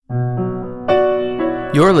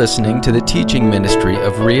You're listening to the teaching ministry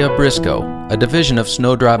of Ria Briscoe, a division of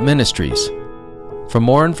Snowdrop Ministries. For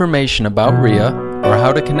more information about Ria or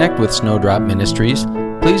how to connect with Snowdrop Ministries,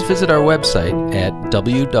 please visit our website at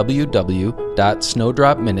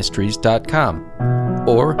www.snowdropministries.com,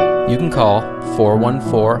 or you can call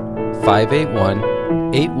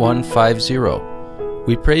 414-581-8150.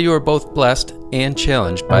 We pray you are both blessed and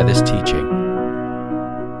challenged by this teaching.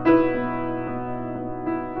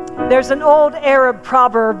 There's an old Arab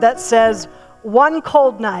proverb that says, one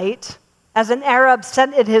cold night, as an Arab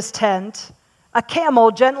sat in his tent, a camel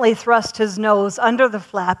gently thrust his nose under the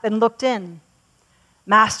flap and looked in.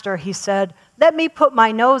 "Master," he said, "let me put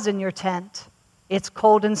my nose in your tent. It's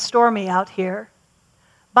cold and stormy out here."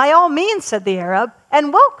 "By all means," said the Arab,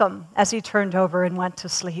 "and welcome," as he turned over and went to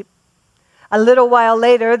sleep. A little while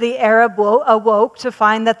later, the Arab awoke to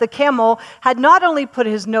find that the camel had not only put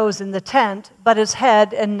his nose in the tent, but his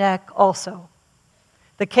head and neck also.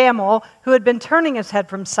 The camel, who had been turning his head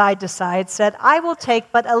from side to side, said, "I will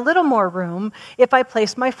take but a little more room if I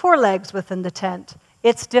place my forelegs within the tent.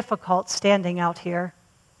 It's difficult standing out here."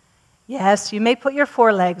 "Yes, you may put your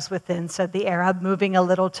forelegs within," said the Arab, moving a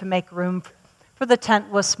little to make room, for the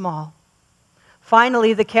tent was small.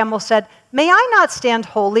 Finally, the camel said, "May I not stand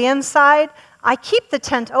wholly inside? I keep the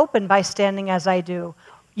tent open by standing as I do."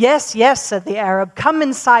 "Yes, yes," said the Arab, "come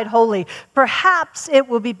inside wholly. Perhaps it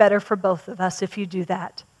will be better for both of us if you do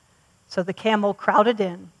that." So the camel crowded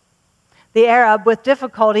in. The Arab, with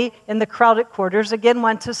difficulty in the crowded quarters, again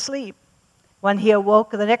went to sleep. When he awoke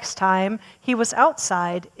the next time, he was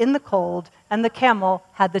outside in the cold, and the camel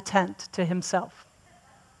had the tent to himself.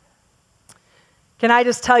 Can I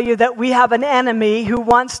just tell you that we have an enemy who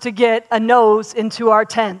wants to get a nose into our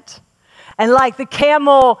tent? And like the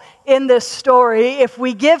camel in this story, if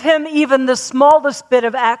we give him even the smallest bit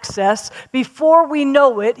of access, before we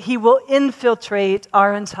know it, he will infiltrate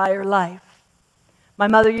our entire life. My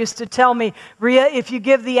mother used to tell me, "Ria, if you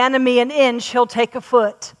give the enemy an inch, he'll take a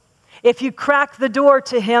foot. If you crack the door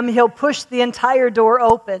to him, he'll push the entire door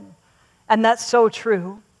open." And that's so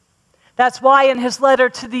true. That's why in his letter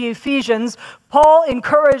to the Ephesians, Paul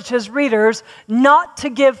encouraged his readers not to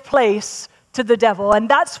give place to the devil. And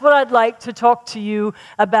that's what I'd like to talk to you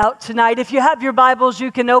about tonight. If you have your Bibles,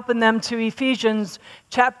 you can open them to Ephesians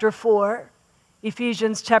chapter 4.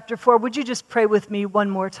 Ephesians chapter 4. Would you just pray with me one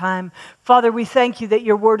more time? Father, we thank you that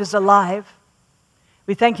your word is alive.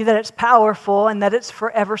 We thank you that it's powerful and that it's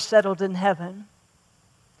forever settled in heaven.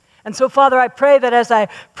 And so, Father, I pray that as I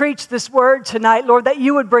preach this word tonight, Lord, that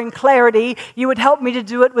you would bring clarity. You would help me to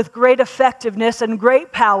do it with great effectiveness and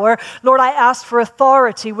great power. Lord, I ask for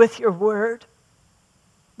authority with your word.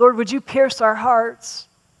 Lord, would you pierce our hearts?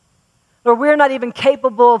 Lord, we're not even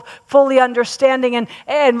capable of fully understanding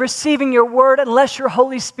and receiving your word unless your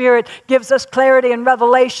Holy Spirit gives us clarity and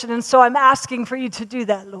revelation. And so I'm asking for you to do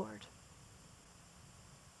that, Lord.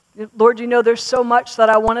 Lord, you know there's so much that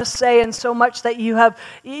I want to say and so much that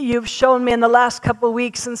you've shown me in the last couple of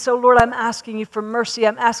weeks. And so, Lord, I'm asking you for mercy.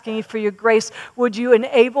 I'm asking you for your grace. Would you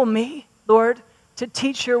enable me, Lord, to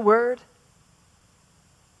teach your word,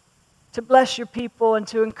 to bless your people, and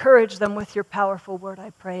to encourage them with your powerful word, I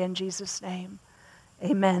pray in Jesus' name.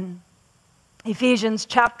 Amen. Ephesians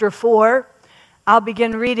chapter 4, I'll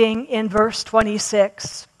begin reading in verse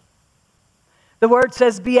 26. The word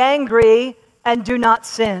says, "Be angry and do not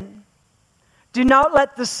sin. Do not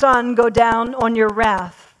let the sun go down on your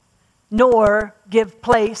wrath, nor give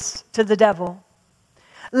place to the devil.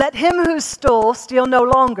 Let him who stole steal no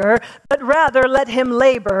longer, but rather let him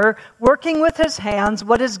labor, working with his hands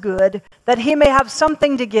what is good, that he may have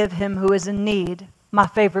something to give him who is in need." My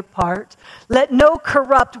favorite part. "Let no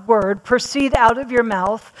corrupt word proceed out of your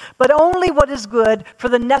mouth, but only what is good for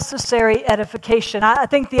the necessary edification." I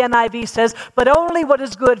think the NIV says, "but only what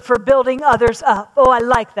is good for building others up." Oh, I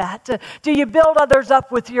like that. Do you build others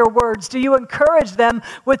up with your words? Do you encourage them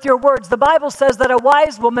with your words? The Bible says that a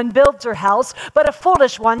wise woman builds her house, but a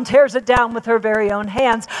foolish one tears it down with her very own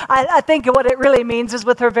hands. I think what it really means is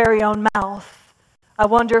with her very own mouth. I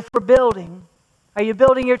wonder if we're building. Are you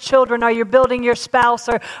building your children? Are you building your spouse?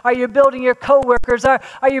 Or are you building your coworkers? Are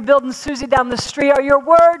you building Susie down the street? Are your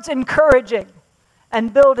words encouraging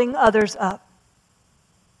and building others up?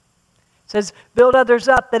 It says, build others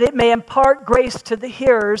up that it may impart grace to the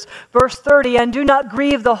hearers. Verse 30, "And do not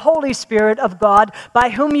grieve the Holy Spirit of God, by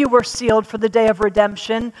whom you were sealed for the day of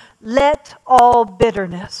redemption. Let all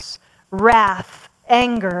bitterness, wrath,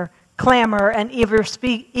 anger, clamor, and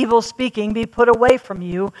evil speaking be put away from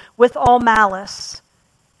you with all malice.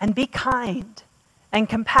 And be kind and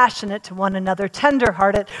compassionate to one another,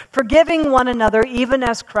 tenderhearted, forgiving one another, even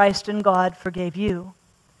as Christ and God forgave you.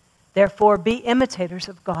 Therefore, be imitators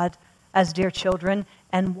of God as dear children,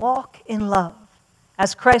 and walk in love,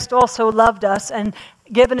 as Christ also loved us and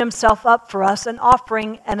given himself up for us, an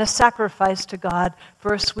offering and a sacrifice to God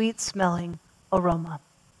for a sweet-smelling aroma.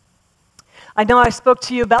 I know I spoke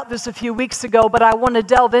to you about this a few weeks ago, but I want to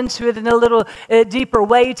delve into it in a little deeper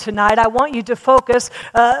way tonight. I want you to focus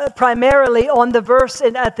primarily on the verse,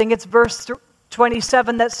 and I think it's verse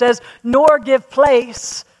 27 that says, "Nor give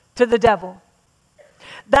place to the devil."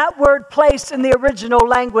 That word "place" in the original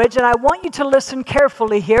language, and I want you to listen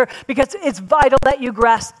carefully here because it's vital that you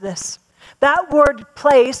grasp this. That word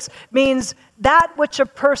 "place" means that which a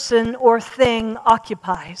person or thing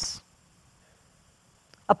occupies.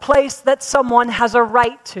 A place that someone has a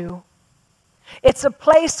right to. It's a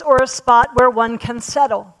place or a spot where one can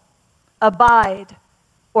settle, abide,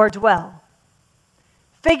 or dwell.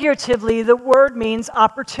 Figuratively, the word means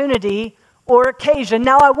opportunity or occasion.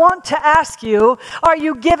 Now, I want to ask you, are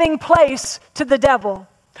you giving place to the devil?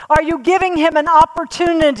 Are you giving him an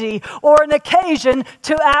opportunity or an occasion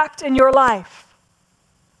to act in your life?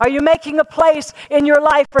 Are you making a place in your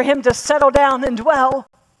life for him to settle down and dwell?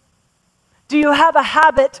 Do you have a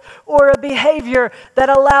habit or a behavior that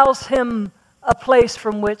allows him a place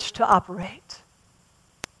from which to operate?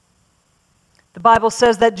 The Bible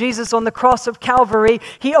says that Jesus on the cross of Calvary,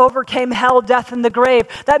 he overcame hell, death, and the grave.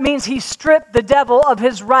 That means he stripped the devil of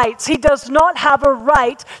his rights. He does not have a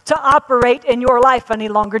right to operate in your life any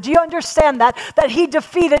longer. Do you understand that? That he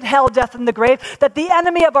defeated hell, death, and the grave. That the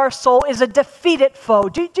enemy of our soul is a defeated foe.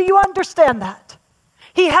 Do you understand that?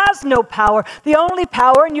 He has no power. The only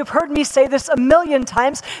power, and you've heard me say this a million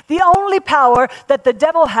times, the only power that the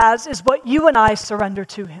devil has is what you and I surrender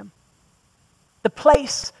to him. The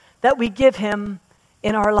place that we give him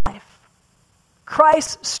in our life.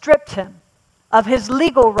 Christ stripped him of his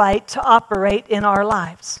legal right to operate in our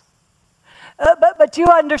lives. But do you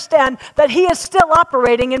understand that he is still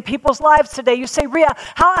operating in people's lives today? You say, "Ria,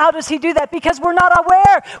 how does he do that?" Because we're not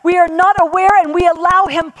aware. We are not aware, and we allow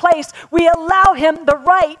him place. We allow him the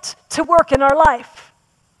right to work in our life.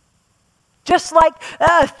 Just like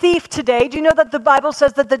a thief today. Do you know that the Bible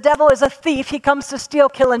says that the devil is a thief? He comes to steal,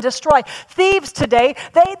 kill, and destroy. Thieves today,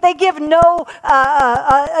 they give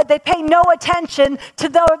they pay no attention to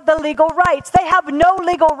the legal rights. They have no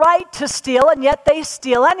legal right to steal, and yet they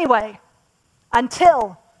steal anyway.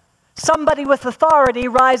 Until somebody with authority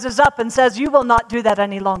rises up and says, "You will not do that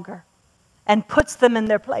any longer," and puts them in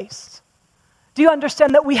their place. Do you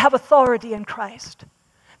understand that we have authority in Christ?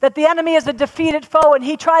 That the enemy is a defeated foe and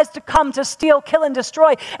he tries to come to steal, kill, and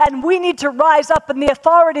destroy. And we need to rise up in the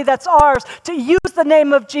authority that's ours to use the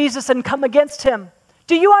name of Jesus and come against him.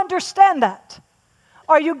 Do you understand that?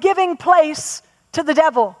 Are you giving place to the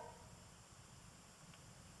devil?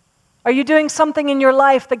 Are you doing something in your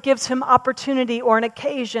life that gives him opportunity or an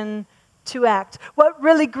occasion to act? What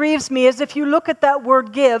really grieves me is if you look at that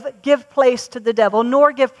word give place to the devil,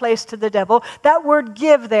 nor give place to the devil, that word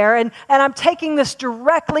give there, and I'm taking this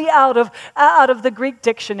directly out of the Greek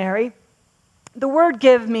dictionary. The word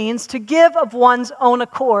give means to give of one's own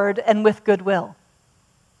accord and with goodwill.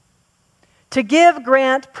 To give,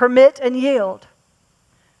 grant, permit, and yield.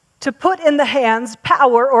 To put in the hands,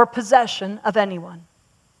 power, or possession of anyone.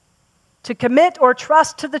 To commit or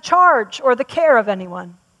trust to the charge or the care of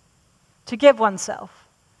anyone. To give oneself.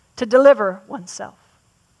 To deliver oneself.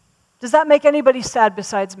 Does that make anybody sad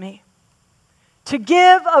besides me? To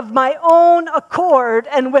give of my own accord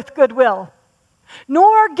and with goodwill.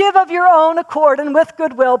 Nor give of your own accord and with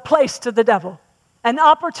goodwill place to the devil. An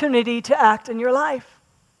opportunity to act in your life.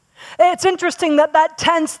 It's interesting that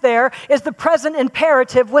tense there is the present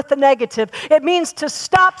imperative with the negative. It means to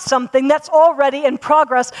stop something that's already in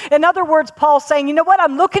progress. In other words, Paul's saying, you know what,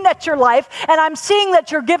 I'm looking at your life and I'm seeing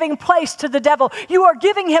that you're giving place to the devil. You are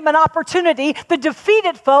giving him an opportunity, the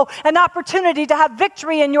defeated foe, an opportunity to have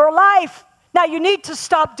victory in your life. Now you need to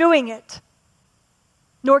stop doing it.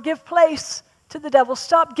 Nor give place to the devil.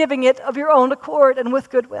 Stop giving it of your own accord and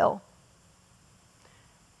with goodwill.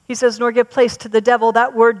 He says, nor give place to the devil.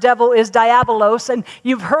 That word devil is diabolos, and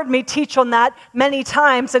you've heard me teach on that many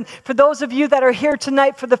times. And for those of you that are here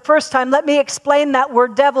tonight for the first time, let me explain that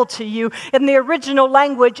word devil to you. In the original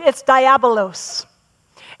language, it's diabolos.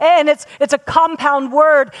 And it's a compound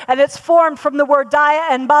word, and it's formed from the word dia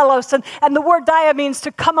and balos. And the word dia means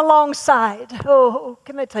to come alongside. Oh,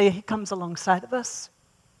 can I tell you, he comes alongside of us.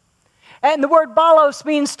 And the word balos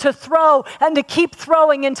means to throw and to keep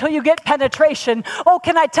throwing until you get penetration. Oh,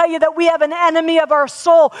 can I tell you that we have an enemy of our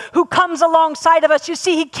soul who comes alongside of us. You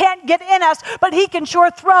see, he can't get in us, but he can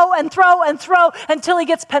sure throw and throw and throw until he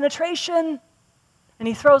gets penetration. And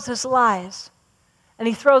he throws his lies, and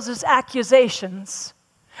he throws his accusations.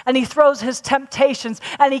 And he throws his temptations,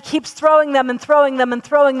 and he keeps throwing them and throwing them and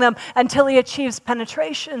throwing them until he achieves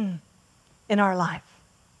penetration in our life.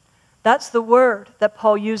 That's the word that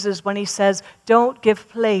Paul uses when he says, don't give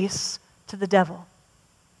place to the devil.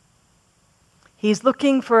 He's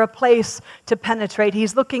looking for a place to penetrate.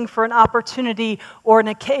 He's looking for an opportunity or an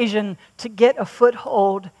occasion to get a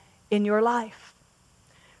foothold in your life.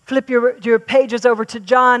 Flip your pages over to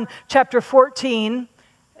John chapter 14.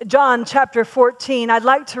 John chapter 14, I'd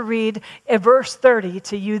like to read verse 30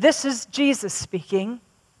 to you. This is Jesus speaking.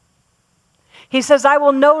 He says, I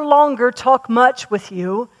will no longer talk much with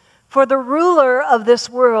you, for the ruler of this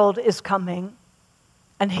world is coming,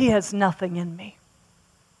 and he has nothing in me.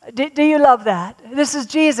 Do you love that? This is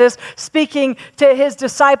Jesus speaking to his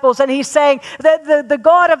disciples, and he's saying that the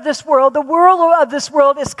God of this world, the ruler of this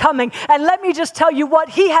world is coming. And let me just tell you what,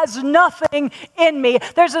 he has nothing in me.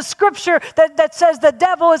 There's a scripture that says the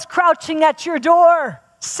devil is crouching at your door.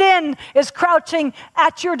 Sin is crouching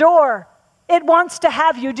at your door. It wants to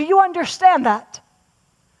have you. Do you understand that?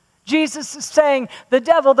 Jesus is saying the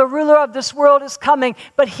devil, the ruler of this world, is coming,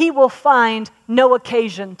 but he will find no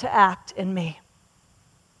occasion to act in me.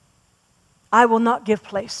 I will not give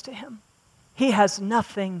place to him. He has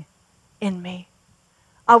nothing in me.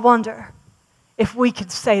 I wonder if we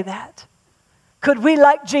could say that. Could we,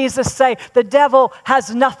 like Jesus, say, the devil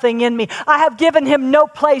has nothing in me? I have given him no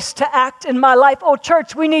place to act in my life. Oh,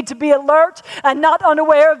 church, we need to be alert and not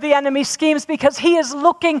unaware of the enemy's schemes, because he is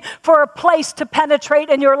looking for a place to penetrate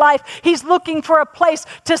in your life. He's looking for a place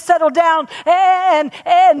to settle down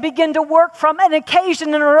and begin to work from, an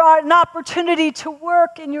occasion and an opportunity to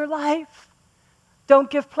work in your life. Don't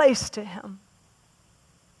give place to him.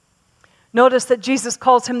 Notice that Jesus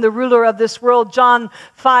calls him the ruler of this world. John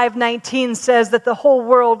 5:19 says that the whole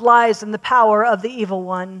world lies in the power of the evil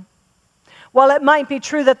one. While it might be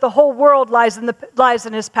true that the whole world lies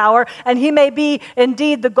in his power, and he may be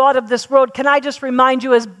indeed the God of this world, can I just remind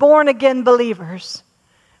you, as born-again believers,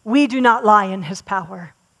 we do not lie in his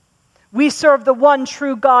power. We serve the one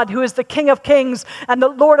true God, who is the King of kings and the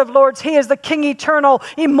Lord of lords. He is the King eternal,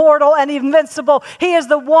 immortal, and invincible. He is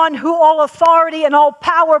the one who all authority and all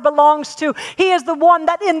power belongs to. He is the one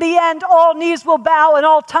that in the end all knees will bow and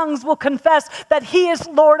all tongues will confess that he is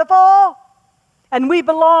Lord of all. And we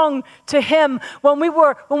belong to him. When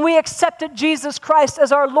we accepted Jesus Christ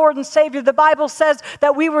as our Lord and Savior, the Bible says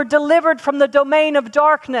that we were delivered from the domain of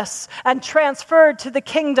darkness and transferred to the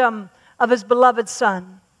kingdom of his beloved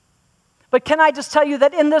Son. But can I just tell you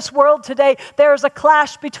that in this world today, there is a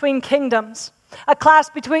clash between kingdoms. A clash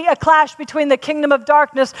between the kingdom of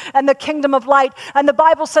darkness and the kingdom of light. And the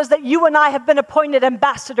Bible says that you and I have been appointed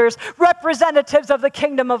ambassadors, representatives of the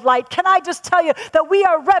kingdom of light. Can I just tell you that we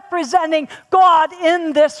are representing God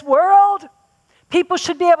in this world? People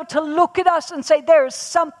should be able to look at us and say, there is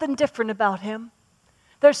something different about him.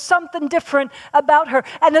 There's something different about her.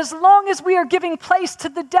 And as long as we are giving place to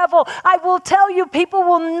the devil, I will tell you, people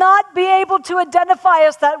will not be able to identify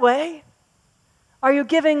us that way. Are you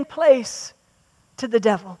giving place to the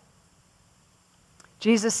devil?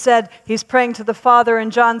 Jesus said he's praying to the Father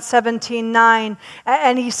in John 17:9,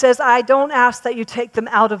 and he says, I don't ask that you take them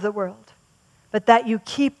out of the world, but that you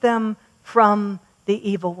keep them from the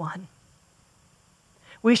evil one.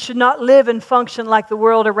 We should not live and function like the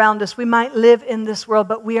world around us. We might live in this world,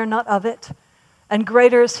 but we are not of it. And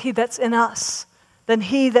greater is he that's in us than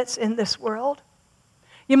he that's in this world.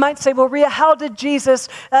 You might say, well, Rhea, how did Jesus,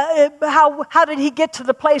 how did he get to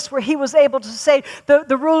the place where he was able to say,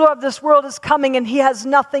 the ruler of this world is coming and he has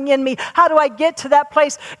nothing in me? How do I get to that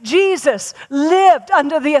place? Jesus lived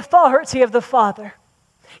under the authority of the Father.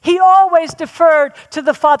 He always deferred to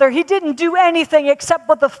the Father. He didn't do anything except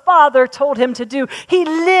what the Father told him to do. He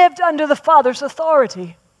lived under the Father's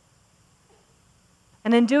authority.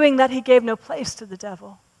 And in doing that, he gave no place to the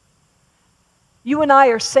devil. You and I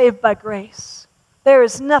are saved by grace. There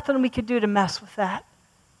is nothing we could do to mess with that.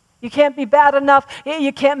 You can't be bad enough.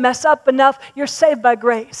 You can't mess up enough. You're saved by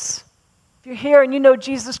grace. If you're here and you know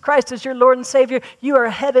Jesus Christ as your Lord and Savior, you are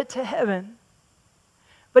headed to heaven.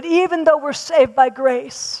 But even though we're saved by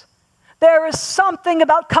grace, there is something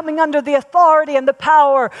about coming under the authority and the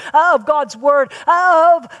power of God's word,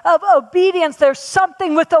 of obedience. There's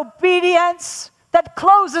something with obedience that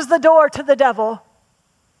closes the door to the devil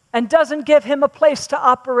and doesn't give him a place to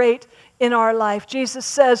operate in our life. Jesus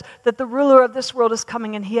says that the ruler of this world is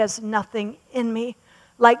coming and he has nothing in me.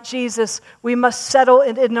 like Jesus, we must settle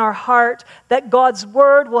it in our heart that God's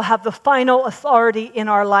word will have the final authority in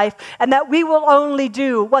our life and that we will only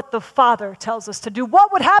do what the Father tells us to do.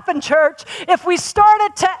 What would happen, church, if we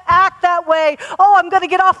started to act that way? Oh, I'm going to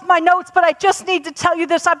get off my notes, but I just need to tell you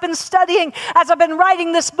this. I've been studying as I've been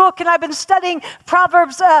writing this book, and I've been studying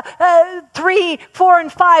Proverbs 3, 4,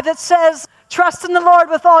 and 5 that says, trust in the Lord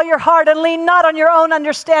with all your heart and lean not on your own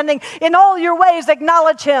understanding. In all your ways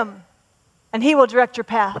acknowledge him, and he will direct your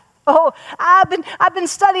path. Oh, I've been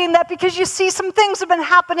studying that because you see some things have been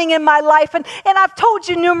happening in my life, and I've told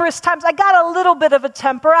you numerous times, I got a little bit of a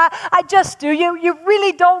temper. I just do. You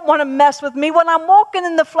really don't want to mess with me. When I'm walking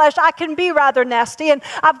in the flesh, I can be rather nasty, and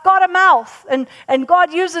I've got a mouth, and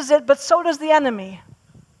God uses it, but so does the enemy.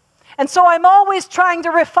 And so I'm always trying to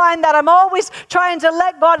refine that. I'm always trying to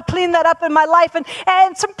let God clean that up in my life.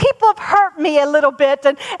 And some people have hurt me a little bit.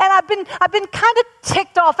 And I've been kind of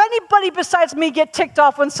ticked off. Anybody besides me get ticked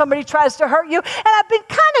off when somebody tries to hurt you? And I've been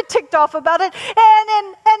kind of ticked off about it.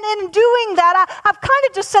 And in doing that, I've kind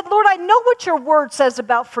of just said, Lord, I know what your word says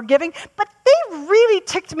about forgiving, but they really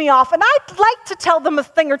ticked me off. And I'd like to tell them a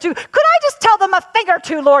thing or two. Could I just tell them a thing or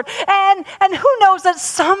two, Lord? And who knows that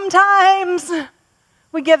sometimes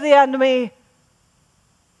we give the enemy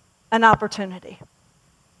an opportunity.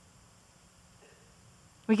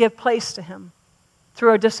 We give place to him through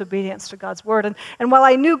our disobedience to God's word. And while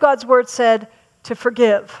I knew God's word said to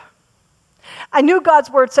forgive, I knew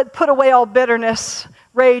God's word said put away all bitterness,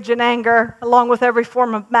 rage, and anger, along with every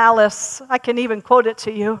form of malice. I can even quote it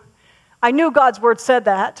to you. I knew God's word said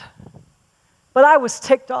that, but I was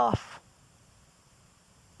ticked off.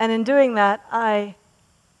 And in doing that, I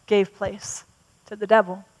gave place to the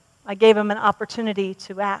devil. I gave him an opportunity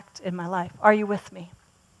to act in my life. Are you with me?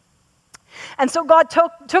 And so God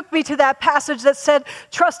took me to that passage that said,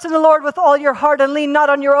 trust in the Lord with all your heart and lean not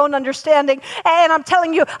on your own understanding. And I'm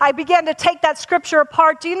telling you, I began to take that scripture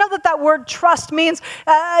apart. Do you know that word trust means,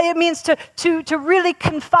 it means to really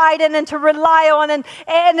confide in and to rely on, and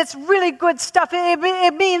it's really good stuff.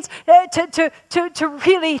 It means to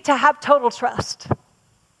really to have total trust.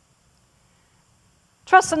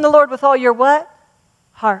 Trust in the Lord with all your what?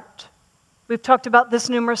 Heart. We've talked about this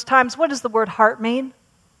numerous times. What does the word heart mean?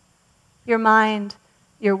 Your mind,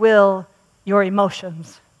 your will, your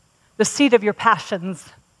emotions, the seat of your passions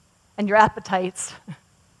and your appetites.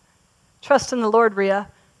 Trust in the Lord, Rhea,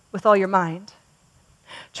 with all your mind.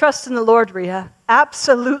 Trust in the Lord, Rhea.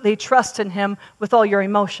 Absolutely trust in him with all your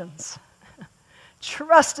emotions.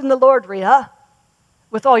 Trust in the Lord, Rhea,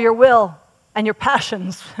 with all your will and your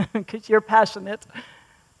passions, because you're passionate.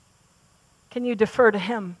 Can you defer to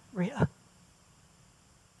him, Rhea?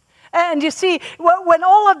 And you see, when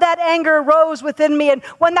all of that anger rose within me, and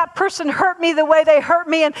when that person hurt me the way they hurt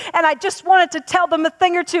me, and I just wanted to tell them a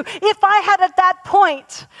thing or two, if I had at that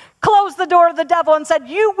point closed the door to the devil and said,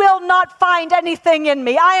 you will not find anything in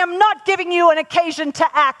me. I am not giving you an occasion to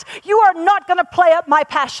act. You are not going to play up my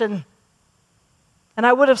passion. And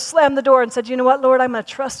I would have slammed the door and said, you know what, Lord, I'm going to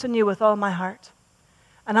trust in you with all my heart.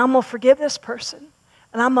 And I'm going to forgive this person.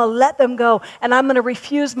 And I'm going to let them go. And I'm going to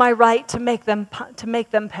refuse my right to make them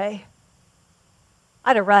pay. I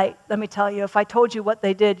had a right, let me tell you. If I told you what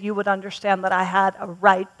they did, you would understand that I had a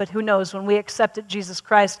right. But who knows, when we accepted Jesus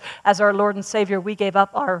Christ as our Lord and Savior, we gave up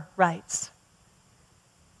our rights.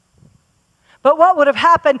 But what would have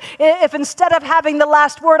happened if instead of having the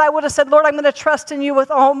last word, I would have said, Lord, I'm going to trust in you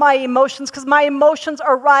with all my emotions, because my emotions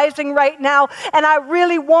are rising right now, and I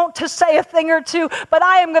really want to say a thing or two, but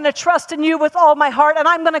I am going to trust in you with all my heart, and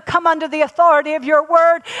I'm going to come under the authority of your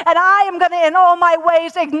word, and I am going to, in all my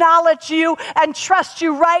ways, acknowledge you and trust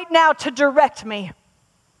you right now to direct me.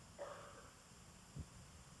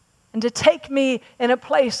 And to take me in a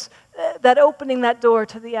place that opening that door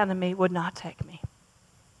to the enemy would not take me.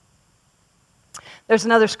 There's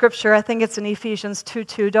another scripture, I think it's in Ephesians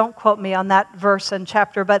 2:2. Don't quote me on that verse and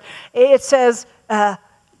chapter, but it says,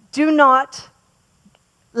 do not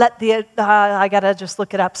let the, I got to just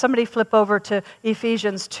look it up. Somebody flip over to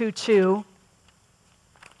Ephesians 2:2.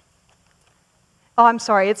 Oh, I'm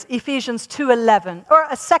sorry, it's Ephesians 2:11, or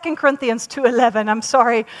 2 Corinthians 2:11, I'm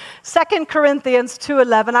sorry. 2 Corinthians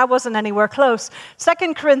 2:11, I wasn't anywhere close.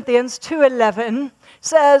 2 Corinthians 2:11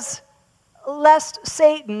 says, lest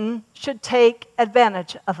Satan should take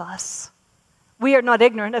advantage of us. We are not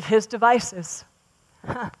ignorant of his devices.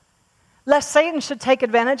 Lest Satan should take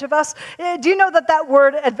advantage of us. Do you know that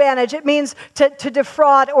word advantage, it means to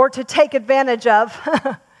defraud or to take advantage of?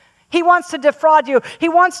 He wants to defraud you. He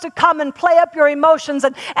wants to come and play up your emotions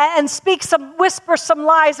and whisper some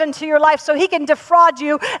lies into your life so he can defraud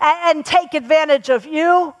you and take advantage of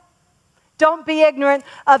you. Don't be ignorant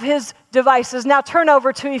of his devices. Now turn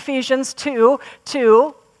over to Ephesians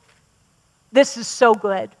 2:2. This is so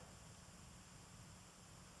good.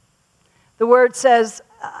 The word says,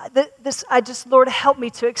 Lord, help me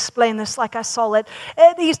to explain this like I saw it.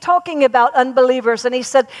 And he's talking about unbelievers, and he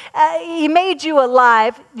said, he made you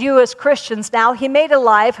alive, you as Christians now, he made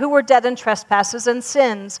alive who were dead in trespasses and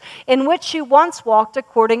sins, in which you once walked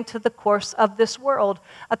according to the course of this world,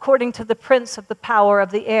 according to the prince of the power of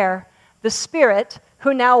the air, the Spirit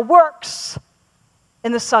who now works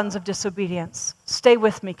in the sons of disobedience. Stay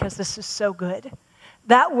with me because this is so good.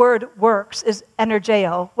 That word works is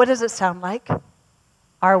energeo. What does it sound like?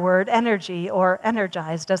 Our word energy or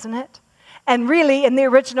energize, doesn't it? And really, in the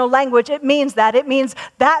original language, it means that. It means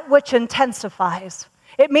that which intensifies.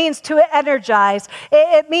 It means to energize.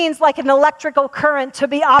 It means like an electrical current to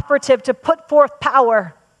be operative, to put forth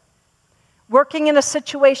power. Working in a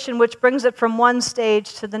situation which brings it from one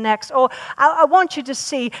stage to the next. Oh, I want you to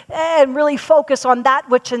see and really focus on that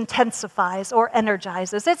which intensifies or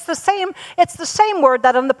energizes. It's the same word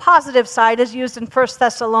that on the positive side is used in 1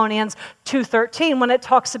 Thessalonians 2:13 when it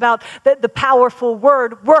talks about the powerful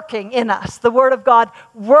word working in us, the word of God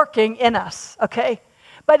working in us, okay?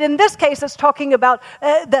 But in this case, it's talking about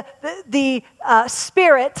the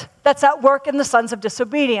spirit that's at work in the sons of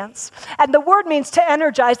disobedience. And the word means to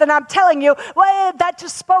energize. And I'm telling you, that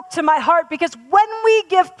just spoke to my heart, because when we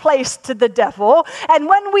give place to the devil and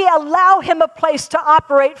when we allow him a place to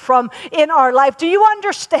operate from in our life, do you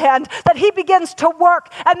understand that he begins to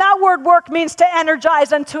work? And that word work means to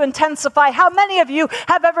energize and to intensify. How many of you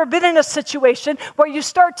have ever been in a situation where you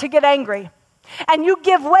start to get angry? And you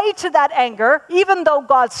give way to that anger, even though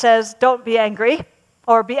God says, don't be angry,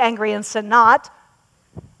 or be angry and sin not.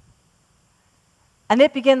 And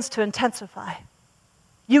it begins to intensify.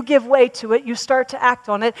 You give way to it, you start to act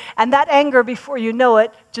on it, and that anger, before you know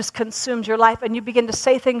it, just consumes your life, and you begin to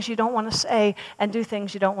say things you don't want to say and do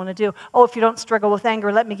things you don't want to do. Oh, if you don't struggle with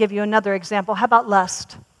anger, let me give you another example. How about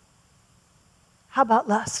lust? How about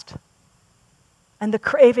lust? And the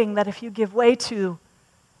craving that if you give way to,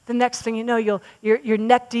 the next thing you know, you're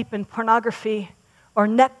neck deep in pornography or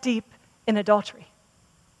neck deep in adultery,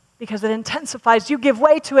 because it intensifies. You give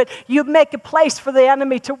way to it. You make a place for the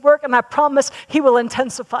enemy to work, and I promise he will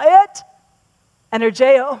intensify it.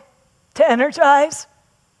 Energeo, to energize.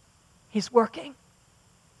 He's working. You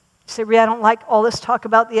say, Rhea, I don't like all this talk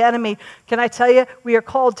about the enemy. Can I tell you, we are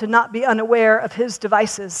called to not be unaware of his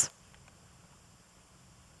devices.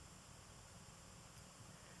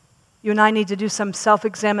 You and I need to do some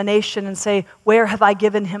self-examination and say, where have I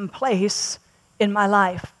given him place in my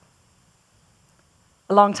life?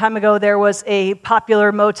 A long time ago, there was a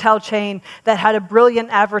popular motel chain that had a brilliant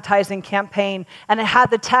advertising campaign, and it had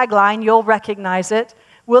the tagline, you'll recognize it,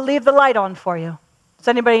 we'll leave the light on for you. Does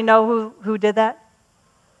anybody know who did that?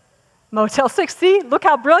 Motel 6. See, look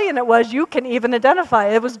how brilliant it was. You can even identify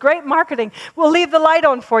it. It was great marketing. We'll leave the light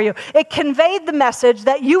on for you. It conveyed the message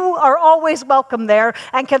that you are always welcome there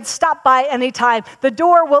and can stop by anytime. The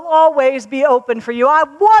door will always be open for you. I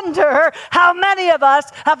wonder how many of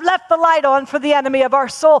us have left the light on for the enemy of our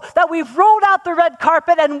soul, that we've rolled out the red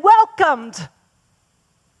carpet and welcomed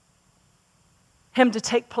him to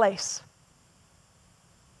take place,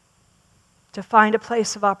 to find a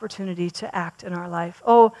place of opportunity to act in our life.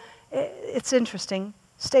 Oh, it's interesting.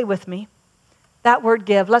 Stay with me. That word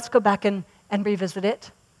give, let's go back and revisit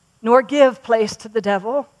it. Nor give place to the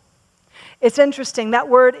devil. It's interesting. That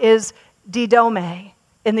word is didome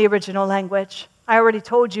in the original language. I already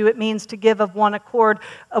told you it means to give of one accord,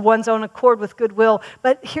 of one's own accord with goodwill.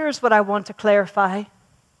 But here's what I want to clarify.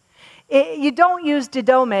 You don't use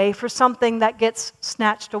didome for something that gets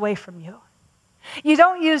snatched away from you. You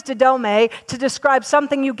don't use didome to describe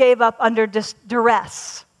something you gave up under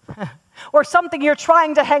duress. Or something you're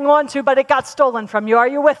trying to hang on to, but it got stolen from you. Are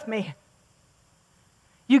you with me?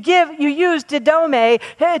 You use didome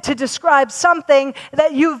to describe something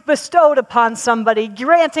that you've bestowed upon somebody,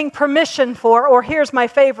 granting permission for, or here's my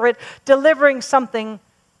favorite, delivering something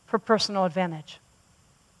for personal advantage.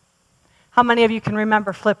 How many of you can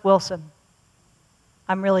remember Flip Wilson?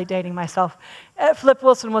 I'm really dating myself. Flip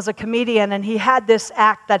Wilson was a comedian, and he had this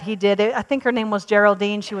act that he did. I think her name was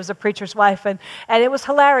Geraldine. She was a preacher's wife, and it was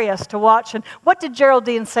hilarious to watch. And what did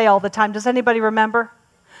Geraldine say all the time? Does anybody remember?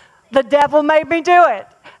 The devil made me do it.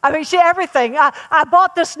 I mean, everything. I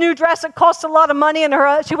bought this new dress. It cost a lot of money, and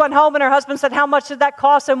she went home, and her husband said, how much did that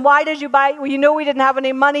cost, and why did you buy it? Well, you know we didn't have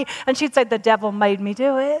any money. And she'd say, the devil made me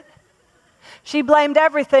do it. She blamed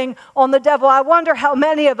everything on the devil. I wonder how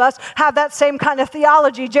many of us have that same kind of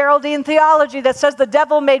theology, Geraldine theology, that says the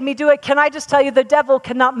devil made me do it. Can I just tell you, the devil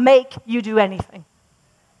cannot make you do anything.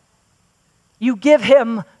 You give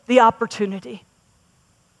him the opportunity.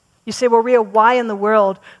 You say, well, Rhea, why in the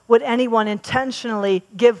world would anyone intentionally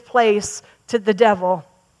give place to the devil?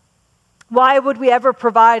 Why would we ever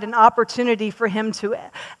provide an opportunity for him to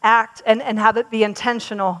act and have it be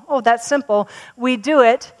intentional? Oh, that's simple. We do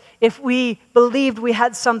it if we believed we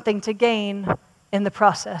had something to gain in the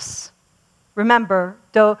process. Remember,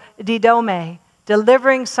 didome,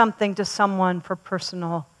 delivering something to someone for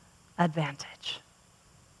personal advantage.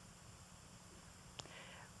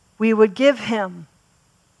 We would give him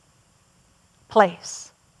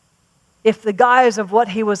place if the guise of what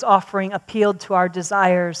he was offering appealed to our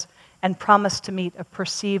desires and promised to meet a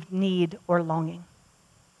perceived need or longing.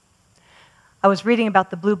 I was reading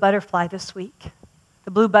about the blue butterfly this week. The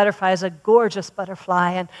blue butterfly is a gorgeous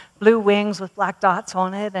butterfly and blue wings with black dots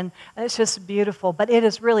on it, and it's just beautiful. But it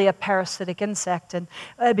is really a parasitic insect, and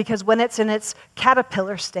because when it's in its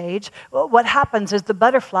caterpillar stage, what happens is the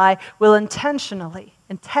butterfly will intentionally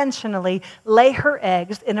lay her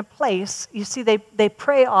eggs in a place. You see, they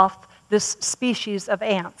prey off this species of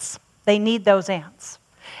ants. They need those ants.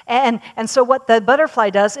 And so what the butterfly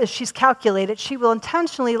does is she's calculated. She will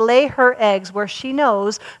intentionally lay her eggs where she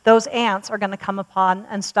knows those ants are going to come upon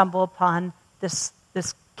and stumble upon this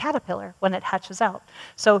caterpillar when it hatches out.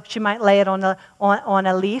 So she might lay it on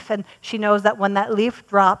a leaf, and she knows that when that leaf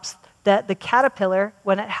drops, the caterpillar,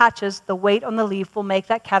 when it hatches, the weight on the leaf will make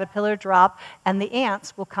that caterpillar drop, and the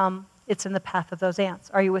ants will come. It's in the path of those ants.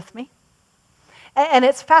 Are you with me? And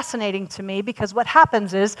it's fascinating to me because what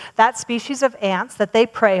happens is that species of ants that they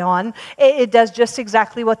prey on, it does just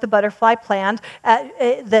exactly what the butterfly planned.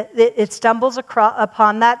 It stumbles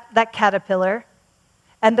upon that caterpillar,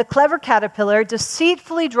 and the clever caterpillar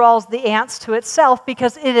deceitfully draws the ants to itself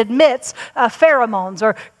because it emits pheromones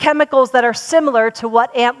or chemicals that are similar to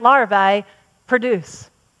what ant larvae produce.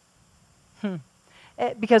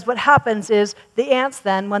 Because what happens is the ants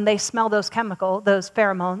then, when they smell those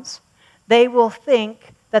pheromones, they will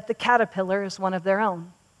think that the caterpillar is one of their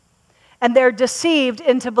own. And they're deceived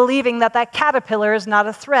into believing that caterpillar is not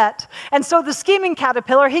a threat. And so the scheming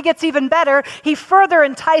caterpillar, he gets even better. He further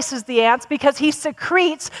entices the ants because he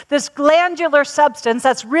secretes this glandular substance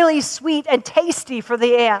that's really sweet and tasty for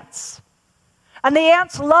the ants. And the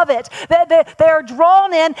ants love it. They are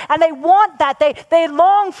drawn in and they want that. They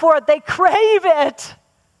long for it. They crave it.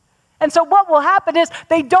 And so what will happen is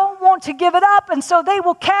they don't want to give it up, and so they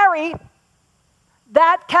will carry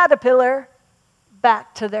that caterpillar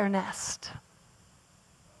back to their nest.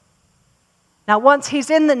 Now, once he's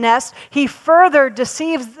in the nest, he further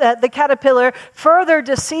deceives the caterpillar, further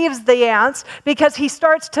deceives the ants because he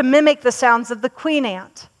starts to mimic the sounds of the queen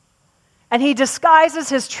ant. And he disguises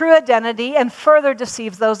his true identity and further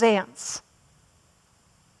deceives those ants.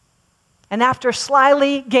 And after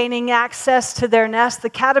slyly gaining access to their nest, the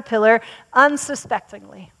caterpillar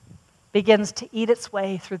unsuspectingly begins to eat its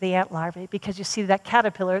way through the ant larvae, because you see that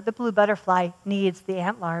caterpillar, the blue butterfly, needs the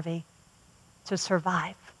ant larvae to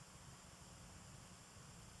survive.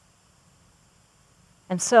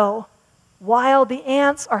 And so, while the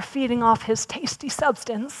ants are feeding off his tasty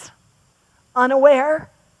substance, unaware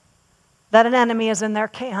that an enemy is in their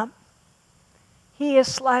camp, he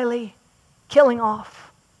is slyly killing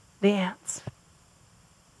off the ants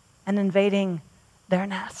and invading their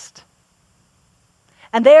nest.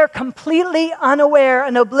 And they are completely unaware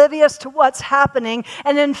and oblivious to what's happening.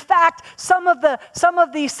 And in fact, some of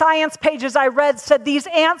the science pages I read said these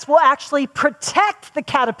ants will actually protect the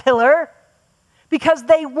caterpillar because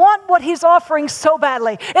they want what he's offering so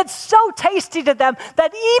badly. It's so tasty to them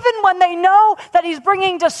that even when they know that he's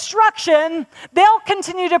bringing destruction, they'll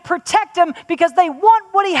continue to protect him because they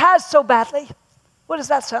want what he has so badly. What does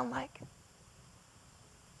that sound like?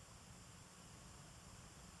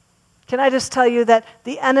 Can I just tell you that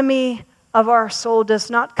the enemy of our soul does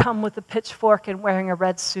not come with a pitchfork and wearing a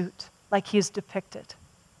red suit like he's depicted.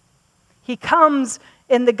 He comes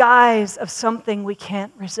in the guise of something we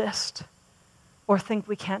can't resist or think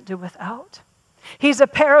we can't do without. He's a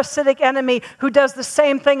parasitic enemy who does the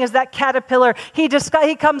same thing as that caterpillar. He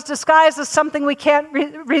comes disguised as something we can't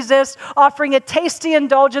resist, offering a tasty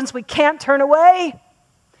indulgence we can't turn away.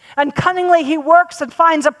 And cunningly he works and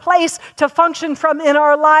finds a place to function from in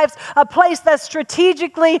our lives, a place that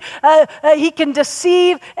strategically he can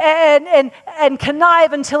deceive and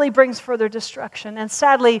connive until he brings further destruction. And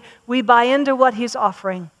sadly, we buy into what he's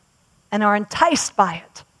offering and are enticed by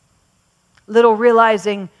it, little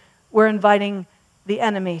realizing we're inviting the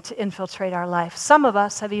enemy to infiltrate our life. Some of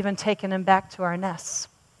us have even taken him back to our nests.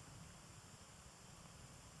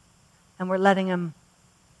 And we're letting him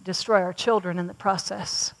destroy our children in the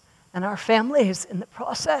process and our families in the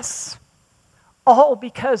process. all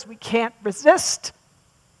because we can't resist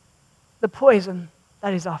the poison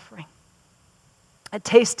that he's offering. A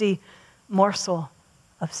tasty morsel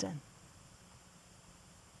of sin.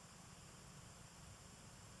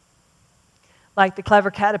 Like the clever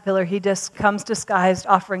caterpillar, he just comes disguised,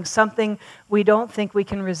 offering something we don't think we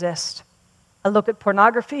can resist. A look at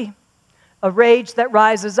pornography, a rage that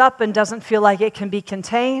rises up and doesn't feel like it can be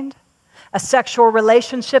contained, a sexual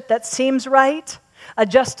relationship that seems right, a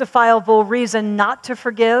justifiable reason not to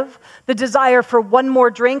forgive, the desire for one more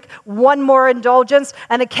drink, one more indulgence,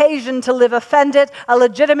 an occasion to live offended, a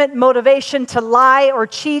legitimate motivation to lie or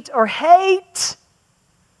cheat or hate.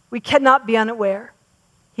 We cannot be unaware.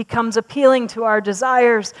 He comes appealing to our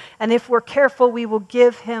desires, and if we're careful, we will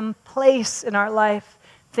give him place in our life,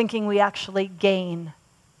 thinking we actually gain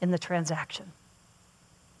in the transaction.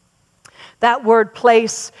 That word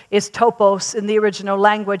place is topos in the original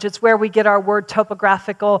language. It's where we get our word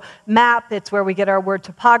topographical map. It's where we get our word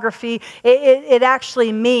topography. It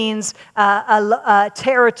actually means a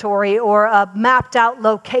territory or a mapped out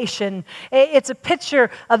location. It's a picture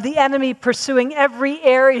of the enemy pursuing every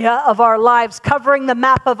area of our lives, covering the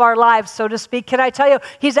map of our lives, so to speak. Can I tell you,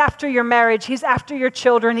 he's after your marriage. He's after your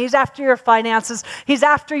children. He's after your finances. He's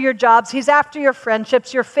after your jobs. He's after your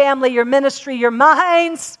friendships, your family, your ministry, your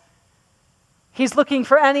minds. He's looking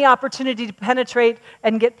for any opportunity to penetrate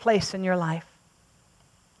and get place in your life.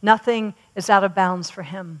 Nothing is out of bounds for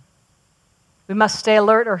him. We must stay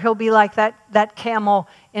alert, or he'll be like that camel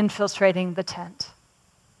infiltrating the tent.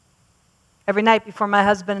 Every night before my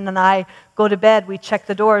husband and I go to bed, we check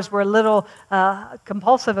the doors. We're a little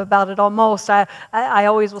compulsive about it almost. I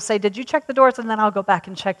always will say, did you check the doors? And then I'll go back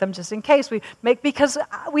and check them just in case. Because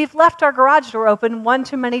we've left our garage door open one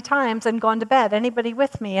too many times and gone to bed. Anybody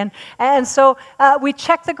with me? And so we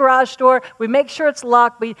check the garage door. We make sure it's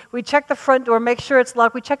locked. We check the front door, make sure it's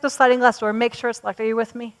locked. We check the sliding glass door, make sure it's locked. Are you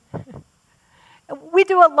with me? We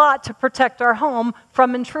do a lot to protect our home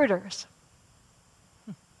from intruders.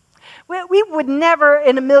 We would never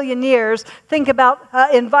in a million years think about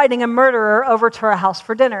inviting a murderer over to our house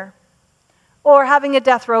for dinner, or having a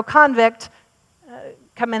death row convict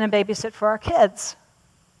come in and babysit for our kids.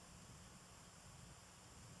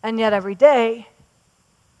 And yet every day,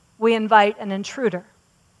 we invite an intruder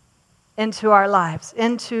into our lives,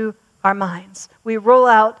 into our minds. We roll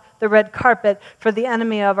out the red carpet for the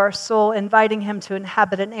enemy of our soul, inviting him to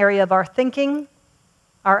inhabit an area of our thinking,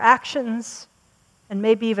 our actions, and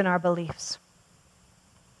maybe even our beliefs.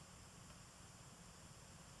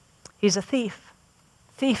 He's a thief.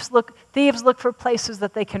 Thieves look for places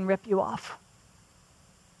that they can rip you off.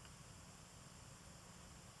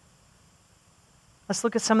 Let's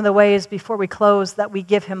look at some of the ways before we close that we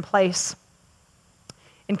give him place.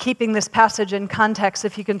 In keeping this passage in context,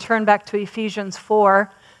 if you can turn back to Ephesians 4,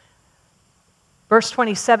 verse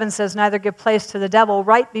 27 says, neither give place to the devil.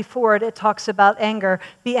 Right before it, it talks about anger.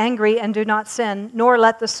 Be angry and do not sin, nor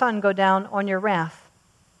let the sun go down on your wrath.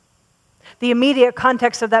 The immediate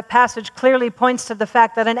context of that passage clearly points to the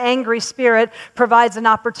fact that an angry spirit provides an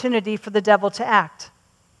opportunity for the devil to act.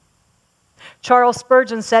 Charles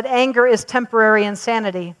Spurgeon said, anger is temporary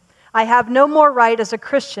insanity. I have no more right as a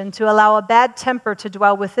Christian to allow a bad temper to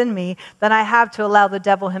dwell within me than I have to allow the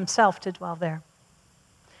devil himself to dwell there.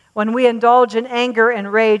 When we indulge in anger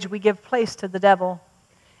and rage, we give place to the devil,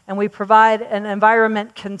 and we provide an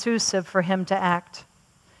environment conducive for him to act.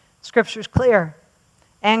 Scripture's clear.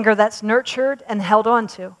 Anger that's nurtured and held on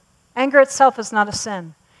to. Anger itself is not a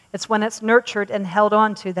sin. It's when it's nurtured and held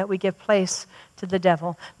on to that we give place to the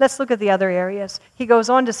devil. Let's look at the other areas. He goes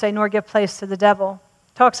on to say, nor give place to the devil.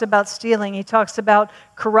 He talks about stealing. He talks about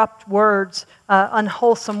corrupt words,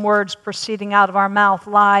 unwholesome words proceeding out of our mouth,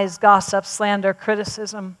 lies, gossip, slander,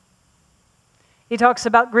 criticism. He talks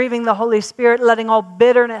about grieving the Holy Spirit, letting all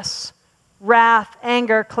bitterness, wrath,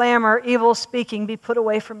 anger, clamor, evil speaking be put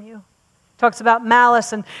away from you. He talks about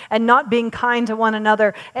malice and not being kind to one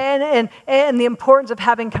another and the importance of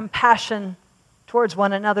having compassion towards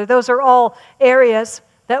one another. Those are all areas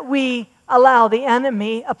that we allow the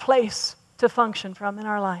enemy a place to function from in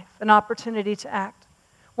our life, an opportunity to act.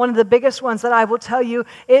 One of the biggest ones that I will tell you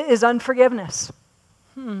is unforgiveness.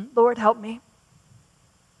 Lord, help me.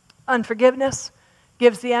 Unforgiveness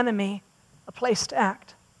gives the enemy a place to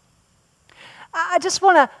act. I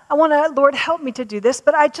want to, Lord, help me to do this,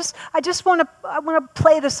 but I want to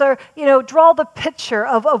play this, or, draw the picture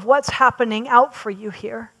of what's happening out for you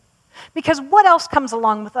here. Because what else comes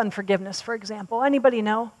along with unforgiveness, for example? Anybody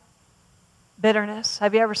know? Bitterness.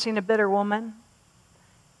 Have you ever seen a bitter woman?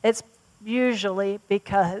 It's usually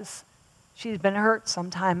because she's been hurt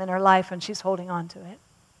sometime in her life and she's holding on to it.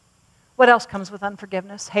 What else comes with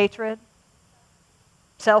unforgiveness? Hatred,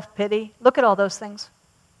 self-pity. Look at all those things.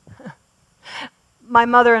 My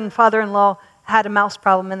mother and father-in-law had a mouse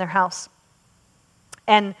problem in their house.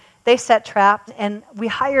 And they set traps, and we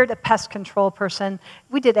hired a pest control person.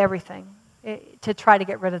 We did everything to try to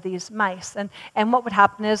get rid of these mice. And what would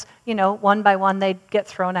happen is, one by one, they'd get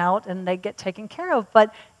thrown out and they'd get taken care of.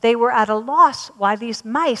 But they were at a loss why these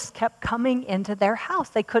mice kept coming into their house.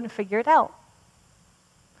 They couldn't figure it out.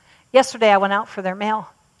 Yesterday, I went out for their mail.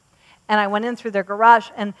 And I went in through their garage,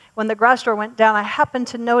 and when the garage door went down, I happened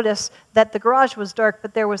to notice that the garage was dark,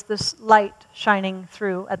 but there was this light shining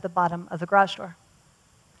through at the bottom of the garage door.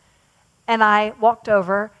 And I walked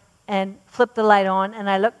over and flipped the light on, and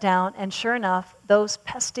I looked down, and sure enough, those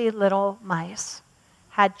pesky little mice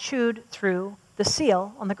had chewed through the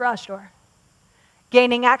seal on the garage door,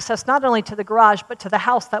 gaining access not only to the garage, but to the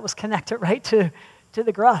house that was connected right to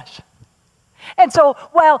the garage. And so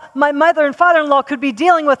while my mother and father-in-law could be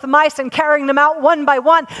dealing with the mice and carrying them out one by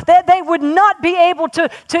one, they would not be able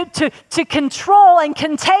to control and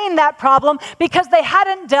contain that problem because they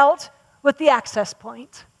hadn't dealt with the access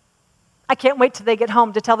point. I can't wait till they get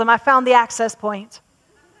home to tell them I found the access point.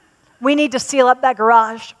 We need to seal up that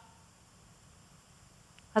garage.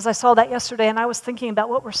 As I saw that yesterday and I was thinking about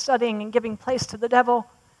what we're studying and giving place to the devil,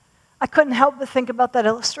 I couldn't help but think about that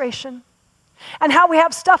illustration. And how we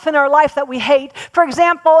have stuff in our life that we hate. For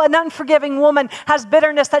example, an unforgiving woman has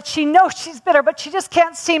bitterness that she knows she's bitter, but she just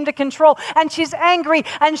can't seem to control. And she's angry,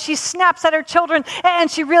 and she snaps at her children,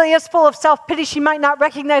 and she really is full of self-pity. She might not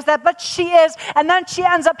recognize that, but she is. And then she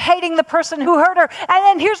ends up hating the person who hurt her. And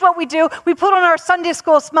then here's what we do. We put on our Sunday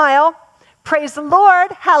school smile. Praise the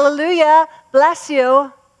Lord. Hallelujah. Bless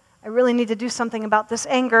you. I really need to do something about this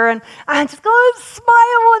anger. And I just go and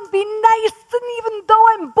smile and be nice, and even though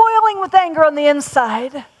I'm boiling with anger on the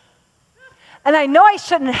inside. And I know I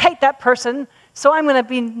shouldn't hate that person, so I'm going to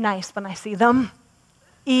be nice when I see them,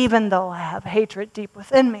 even though I have hatred deep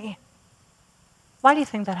within me. Why do you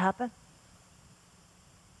think that happened?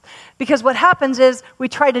 Because what happens is we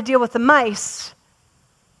try to deal with the mice,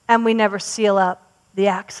 and we never seal up the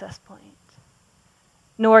access point,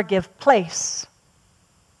 nor give place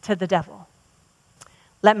to the devil.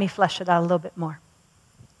 Let me flesh it out a little bit more.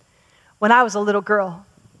 When I was a little girl,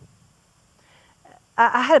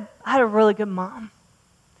 I had a really good mom.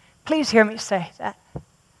 Please hear me say that.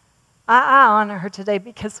 I honor her today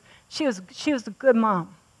because she was a good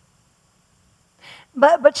mom.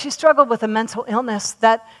 But she struggled with a mental illness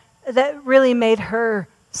that really made her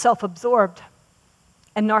self-absorbed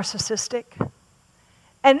and narcissistic.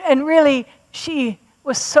 And really, she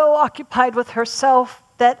was so occupied with herself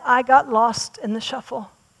that I got lost in the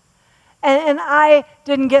shuffle. And I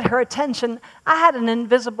didn't get her attention. I had an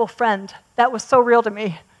invisible friend that was so real to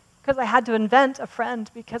me because I had to invent a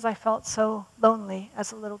friend because I felt so lonely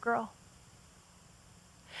as a little girl.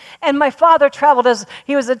 And my father traveled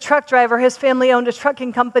he was a truck driver. His family owned a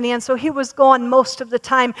trucking company, and so he was gone most of the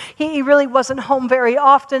time. He really wasn't home very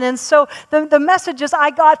often. And so the messages I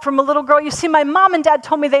got from a little girl, you see, my mom and dad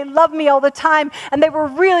told me they loved me all the time, and they were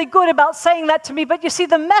really good about saying that to me. But you see,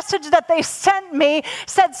 the message that they sent me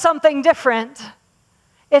said something different.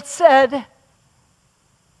 It said,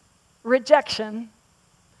 rejection.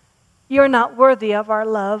 You're not worthy of our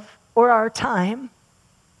love or our time.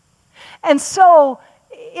 And so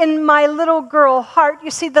in my little girl heart,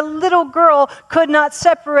 you see, the little girl could not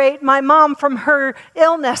separate my mom from her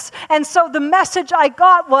illness. And so the message I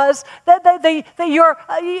got was that you're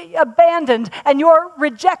abandoned and you're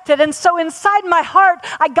rejected. And so inside my heart,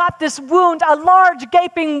 I got this wound, a large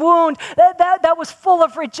gaping wound that was full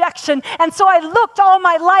of rejection. And so I looked all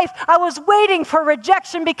my life, I was waiting for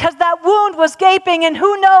rejection because that wound was gaping. And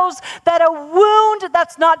who knows that a wound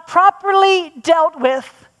that's not properly dealt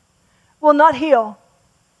with will not heal.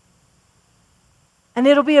 And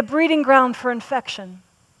it'll be a breeding ground for infection.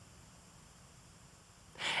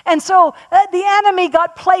 And so the enemy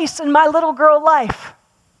got placed in my little girl life.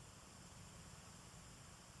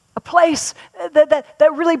 A place that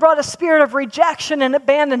really brought a spirit of rejection and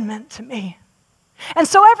abandonment to me. And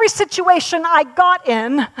so every situation I got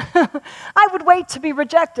in, I would wait to be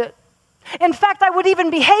rejected. In fact, I would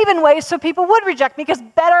even behave in ways so people would reject me because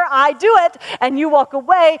better I do it and you walk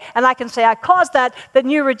away and I can say I caused that than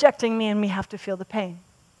you rejecting me and me have to feel the pain.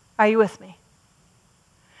 Are you with me?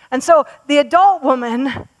 And so the adult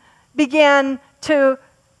woman began to,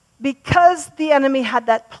 because the enemy had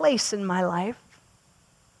that place in my life,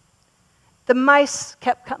 the mice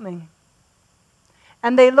kept coming.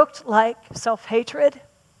 And they looked like self-hatred,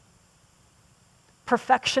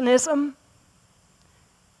 perfectionism,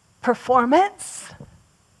 performance,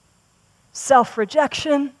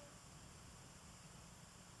 self-rejection.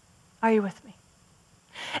 Are you with me?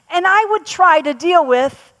 And I would try to deal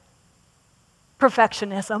with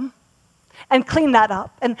perfectionism and clean that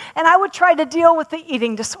up. And I would try to deal with the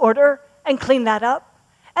eating disorder and clean that up.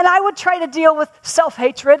 And I would try to deal with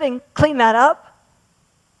self-hatred and clean that up.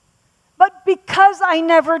 But because I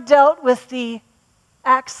never dealt with the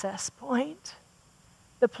access point,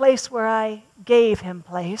 the place where I gave him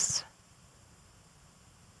place,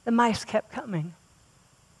 the mice kept coming.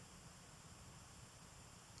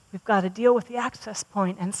 We've got to deal with the access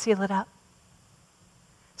point and seal it up.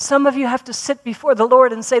 Some of you have to sit before the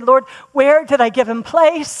Lord and say, Lord, where did I give him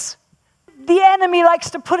place? The enemy likes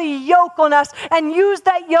to put a yoke on us and use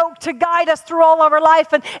that yoke to guide us through all of our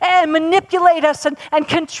life and manipulate us and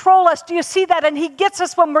control us. Do you see that? And he gets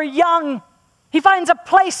us when we're young. He finds a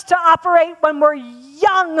place to operate when we're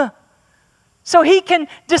young so he can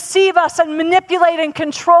deceive us and manipulate and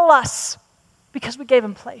control us because we gave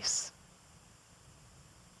him place.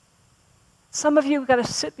 Some of you have got to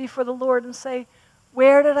sit before the Lord and say,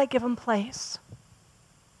 where did I give him place?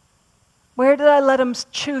 Where did I let him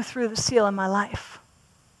chew through the seal in my life?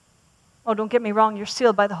 Oh, don't get me wrong, you're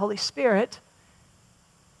sealed by the Holy Spirit.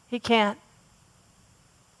 He can't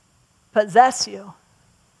possess you,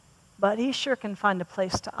 but he sure can find a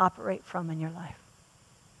place to operate from in your life.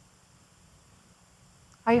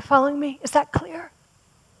 Are you following me? Is that clear?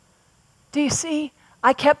 Do you see?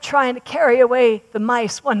 I kept trying to carry away the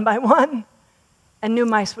mice one by one, and new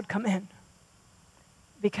mice would come in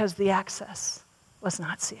because the access was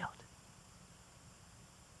not sealed.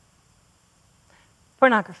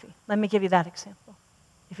 Pornography. Let me give you that example.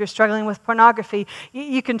 If you're struggling with pornography,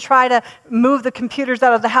 you can try to move the computers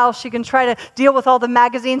out of the house. You can try to deal with all the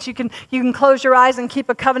magazines. You can close your eyes and keep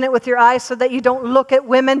a covenant with your eyes so that you don't look at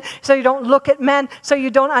women, so you don't look at men, so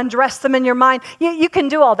you don't undress them in your mind. You can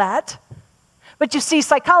do all that. But you see,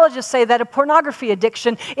 psychologists say that a pornography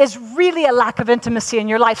addiction is really a lack of intimacy in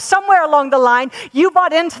your life. Somewhere along the line, you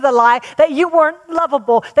bought into the lie that you weren't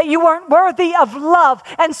lovable, that you weren't worthy of love.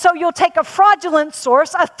 And so you'll take a fraudulent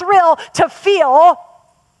source, a thrill to feel,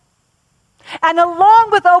 and along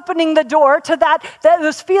with opening the door to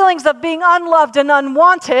those feelings of being unloved and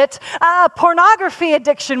unwanted, pornography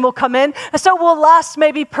addiction will come in. And so will lust,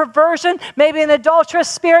 maybe perversion, maybe an adulterous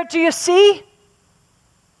spirit. Do you see?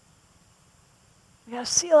 We got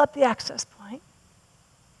to seal up the access point.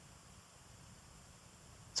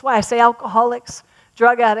 That's why I say alcoholics,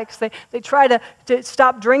 drug addicts, they try to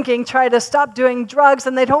stop drinking, try to stop doing drugs,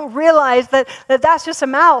 and they don't realize that that's just a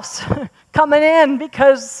mouse coming in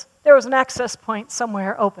because there was an access point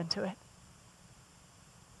somewhere open to it.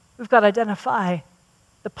 We've got to identify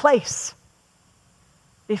the place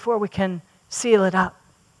before we can seal it up.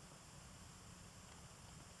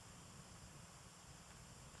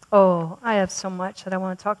 Oh, I have so much that I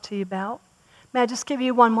want to talk to you about. May I just give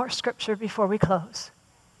you one more scripture before we close?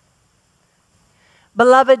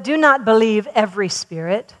 Beloved, do not believe every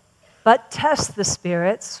spirit, but test the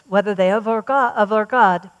spirits, whether they are of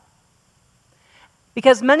God.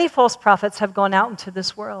 Because many false prophets have gone out into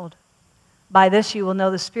this world. By this you will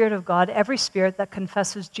know the Spirit of God. Every spirit that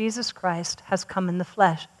confesses Jesus Christ has come in the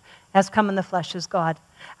flesh is God.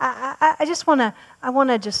 I want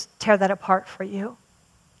to just tear that apart for you.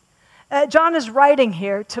 John is writing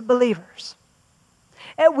here to believers.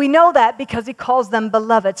 We know that because he calls them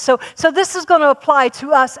beloved. So this is going to apply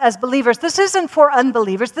to us as believers. This isn't for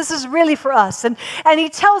unbelievers. This is really for us. And he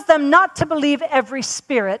tells them not to believe every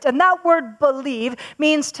spirit. And that word believe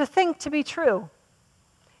means to think to be true.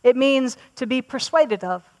 It means to be persuaded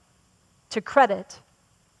of, to credit,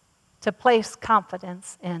 to place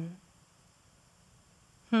confidence in.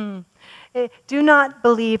 Do not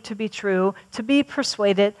believe to be true, to be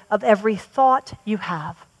persuaded of every thought you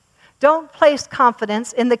have. Don't place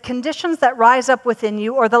confidence in the conditions that rise up within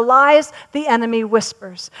you or the lies the enemy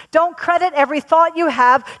whispers. Don't credit every thought you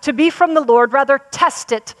have to be from the Lord. Rather,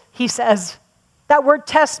 test it, he says. That word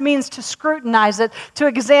test means to scrutinize it, to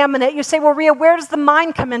examine it. You say, well, Rhea, where does the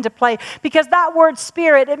mind come into play? Because that word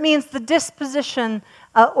spirit, it means the disposition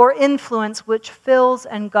or influence which fills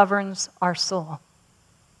and governs our soul.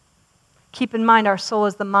 Keep in mind, our soul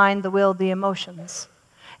is the mind, the will, the emotions.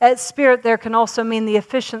 Spirit there can also mean the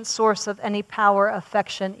efficient source of any power,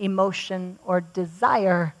 affection, emotion, or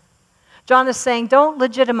desire. John is saying, don't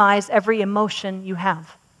legitimize every emotion you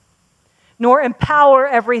have, nor empower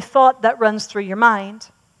every thought that runs through your mind.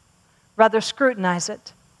 Rather, scrutinize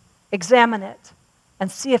it, examine it, and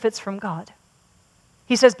see if it's from God.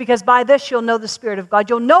 He says, because by this you'll know the Spirit of God.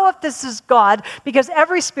 You'll know if this is God, because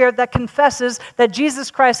every spirit that confesses that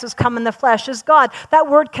Jesus Christ has come in the flesh is God. That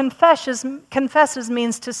word confesses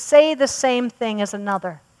means to say the same thing as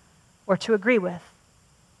another, or to agree with.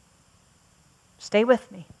 Stay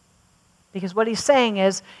with me. Because what he's saying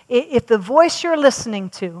is, if the voice you're listening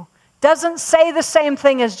to doesn't say the same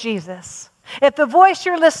thing as Jesus, if the voice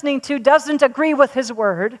you're listening to doesn't agree with his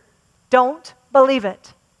word, don't believe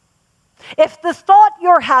it. If the thought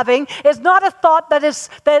you're having is not a thought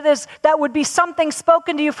that would be something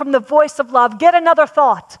spoken to you from the voice of love, get another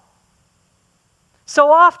thought.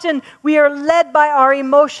 So often we are led by our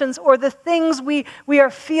emotions or the things we are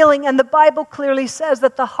feeling, and the Bible clearly says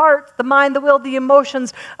that the heart, the mind, the will, the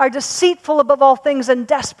emotions are deceitful above all things and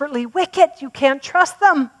desperately wicked. You can't trust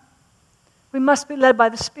them. We must be led by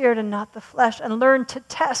the Spirit and not the flesh, and learn to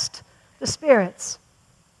test the spirits.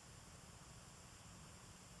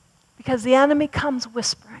 Because the enemy comes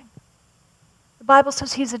whispering. The Bible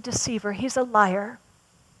says he's a deceiver, he's a liar.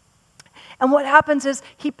 And what happens is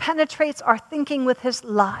he penetrates our thinking with his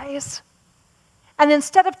lies. And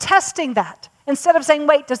instead of testing that, instead of saying,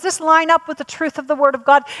 wait, does this line up with the truth of the Word of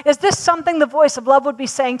God? Is this something the voice of love would be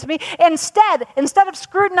saying to me? Instead of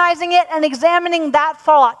scrutinizing it and examining that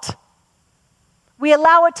thought, we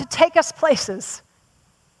allow it to take us places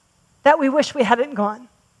that we wish we hadn't gone.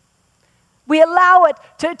 We allow it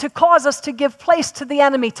to cause us to give place to the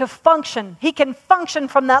enemy, to function. He can function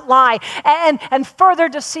from that lie and further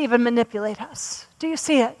deceive and manipulate us. Do you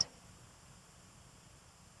see it?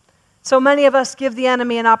 So many of us give the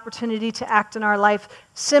enemy an opportunity to act in our life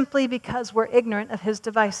simply because we're ignorant of his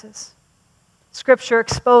devices. Scripture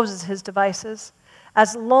exposes his devices.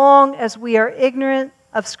 As long as we are ignorant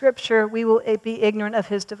of Scripture, we will be ignorant of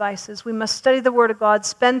his devices. We must study the Word of God,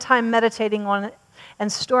 spend time meditating on it,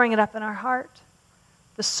 and storing it up in our heart.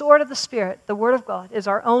 The sword of the Spirit, the Word of God, is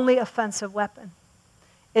our only offensive weapon.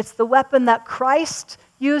 It's the weapon that Christ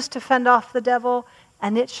used to fend off the devil,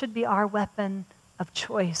 and it should be our weapon of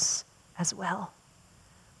choice as well.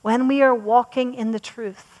 When we are walking in the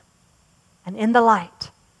truth and in the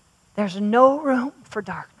light, there's no room for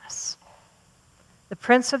darkness. The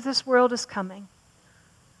prince of this world is coming,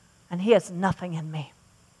 and he has nothing in me.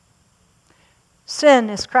 Sin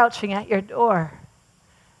is crouching at your door,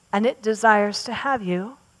 and it desires to have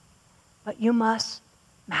you, but you must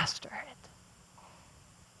master it.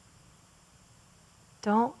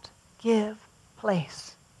 Don't give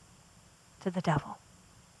place to the devil.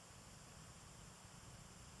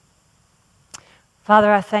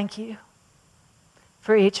 Father, I thank you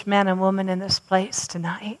for each man and woman in this place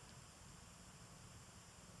tonight.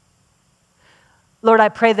 Lord, I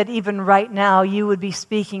pray that even right now you would be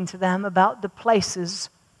speaking to them about the places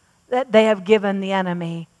that they have given the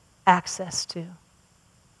enemy access to.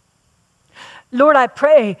 Lord, I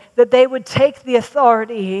pray that they would take the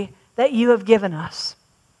authority that you have given us,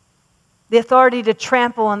 the authority to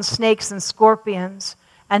trample on snakes and scorpions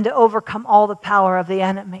and to overcome all the power of the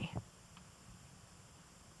enemy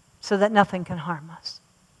so that nothing can harm us.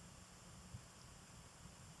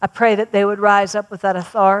 I pray that they would rise up with that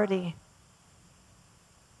authority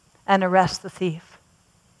and arrest the thief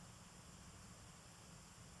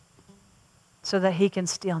so that he can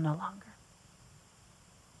steal no longer.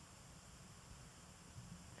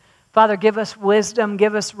 Father, give us wisdom,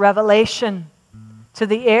 give us revelation to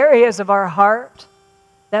the areas of our heart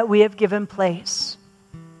that we have given place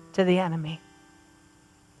to the enemy.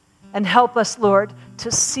 And help us, Lord, to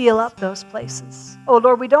seal up those places. Oh,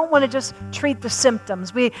 Lord, we don't want to just treat the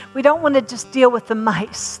symptoms. We don't want to just deal with the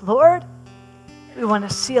mice, Lord. We want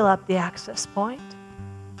to seal up the access point.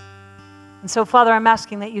 And so, Father, I'm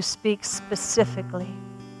asking that you speak specifically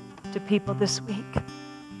to people this week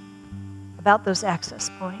about those access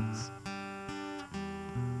points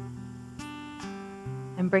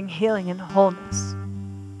and bring healing and wholeness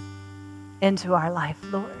into our life,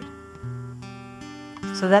 Lord,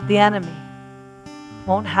 so that the enemy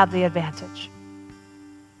won't have the advantage.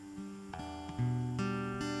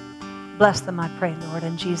 Bless them, I pray, Lord,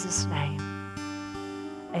 in Jesus' name.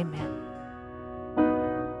 Amen.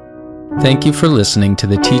 Thank you for listening to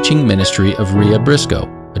the teaching ministry of Rhea Briscoe,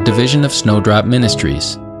 a division of Snowdrop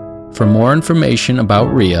Ministries. For more information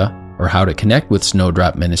about Rhea or how to connect with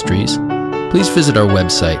Snowdrop Ministries, please visit our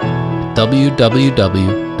website at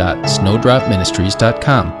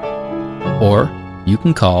www.snowdropministries.com, or you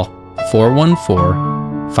can call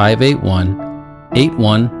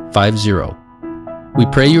 414-581-8150. We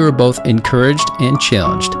pray you are both encouraged and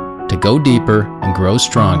challenged to go deeper and grow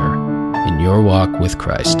stronger in your walk with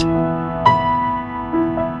Christ.